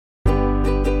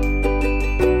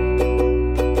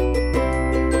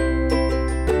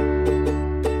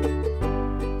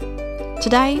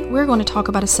Today, we're going to talk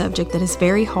about a subject that is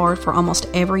very hard for almost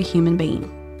every human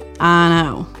being. I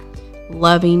know,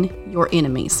 loving your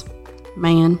enemies.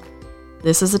 Man,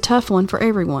 this is a tough one for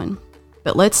everyone,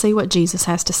 but let's see what Jesus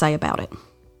has to say about it.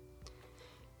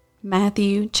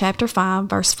 Matthew chapter 5,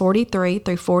 verse 43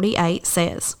 through 48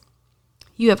 says,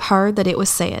 "You have heard that it was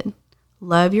said,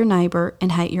 'Love your neighbor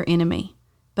and hate your enemy.'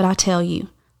 But I tell you,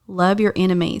 love your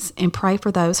enemies and pray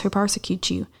for those who persecute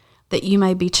you, that you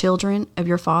may be children of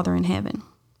your Father in heaven.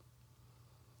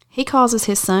 He causes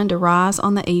his sun to rise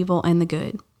on the evil and the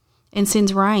good, and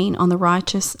sends rain on the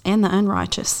righteous and the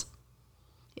unrighteous.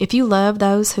 If you love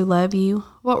those who love you,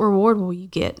 what reward will you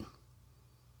get?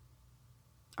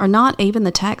 Are not even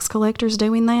the tax collectors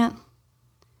doing that?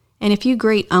 And if you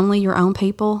greet only your own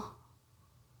people,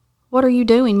 what are you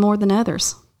doing more than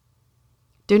others?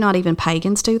 Do not even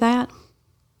pagans do that?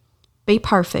 Be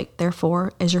perfect,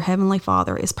 therefore, as your heavenly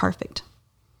Father is perfect."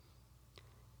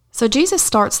 So Jesus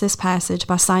starts this passage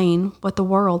by saying what the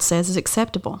world says is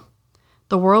acceptable.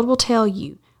 The world will tell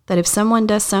you that if someone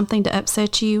does something to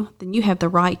upset you, then you have the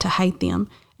right to hate them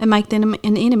and make them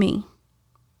an enemy.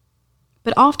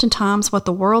 But oftentimes what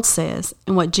the world says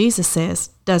and what Jesus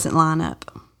says doesn't line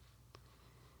up.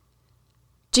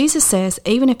 Jesus says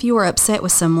even if you are upset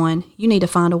with someone, you need to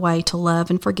find a way to love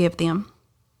and forgive them.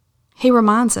 He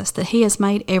reminds us that He has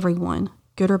made everyone,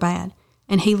 good or bad,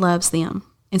 and He loves them,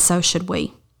 and so should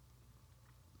we.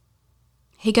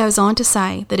 He goes on to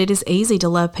say that it is easy to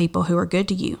love people who are good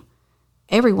to you.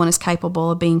 Everyone is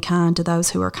capable of being kind to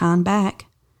those who are kind back.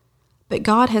 But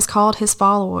God has called His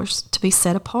followers to be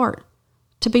set apart,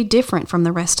 to be different from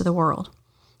the rest of the world,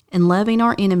 and loving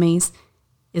our enemies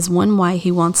is one way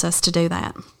He wants us to do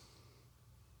that.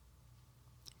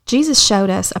 Jesus showed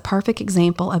us a perfect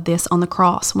example of this on the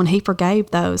cross when He forgave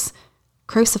those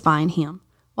crucifying Him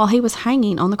while He was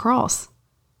hanging on the cross.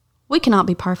 We cannot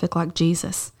be perfect like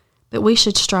Jesus, but we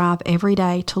should strive every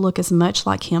day to look as much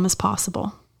like Him as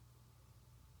possible.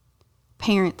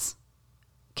 Parents,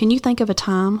 can you think of a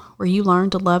time where you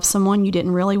learned to love someone you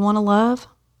didn't really want to love?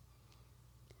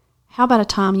 How about a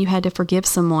time you had to forgive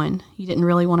someone you didn't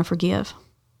really want to forgive?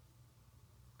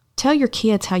 Tell your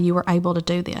kids how you were able to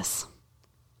do this.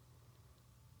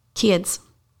 Kids,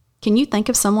 can you think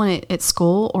of someone at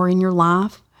school or in your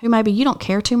life who maybe you don't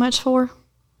care too much for?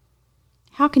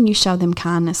 How can you show them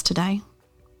kindness today?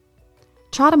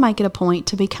 Try to make it a point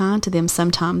to be kind to them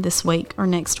sometime this week or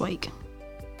next week.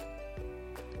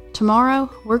 Tomorrow,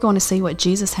 we're going to see what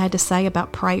Jesus had to say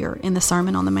about prayer in the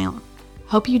Sermon on the Mount.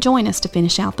 Hope you join us to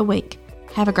finish out the week.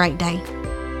 Have a great day.